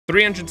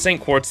300 St.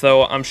 Quartz,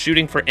 though. I'm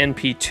shooting for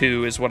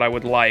NP2 is what I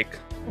would like.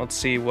 Let's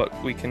see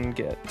what we can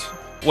get.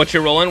 What you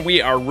rolling? We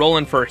are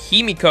rolling for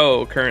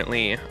Himiko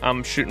currently.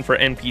 I'm shooting for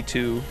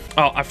NP2.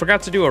 Oh, I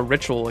forgot to do a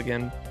ritual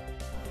again.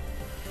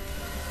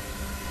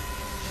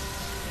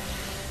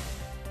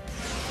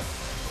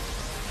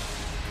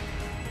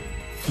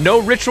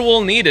 No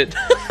ritual needed.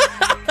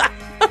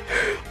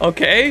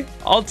 Okay,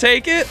 I'll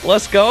take it.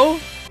 Let's go.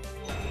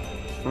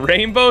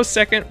 Rainbow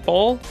second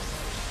pull.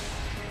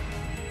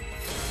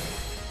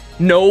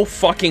 No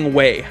fucking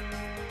way.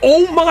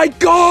 Oh my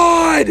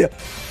god!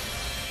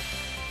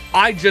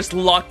 I just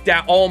lucked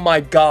out. Oh my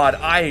god,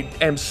 I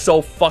am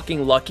so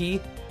fucking lucky.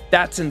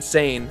 That's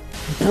insane.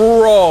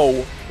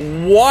 Bro,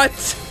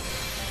 what?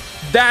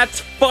 That's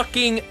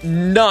fucking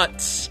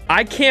nuts.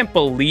 I can't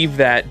believe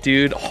that,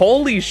 dude.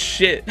 Holy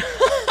shit.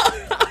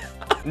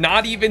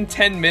 Not even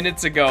 10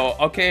 minutes ago.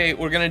 Okay,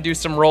 we're gonna do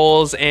some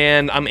rolls,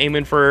 and I'm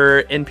aiming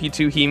for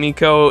NP2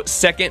 Himiko.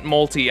 Second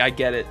multi, I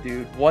get it,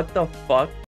 dude. What the fuck?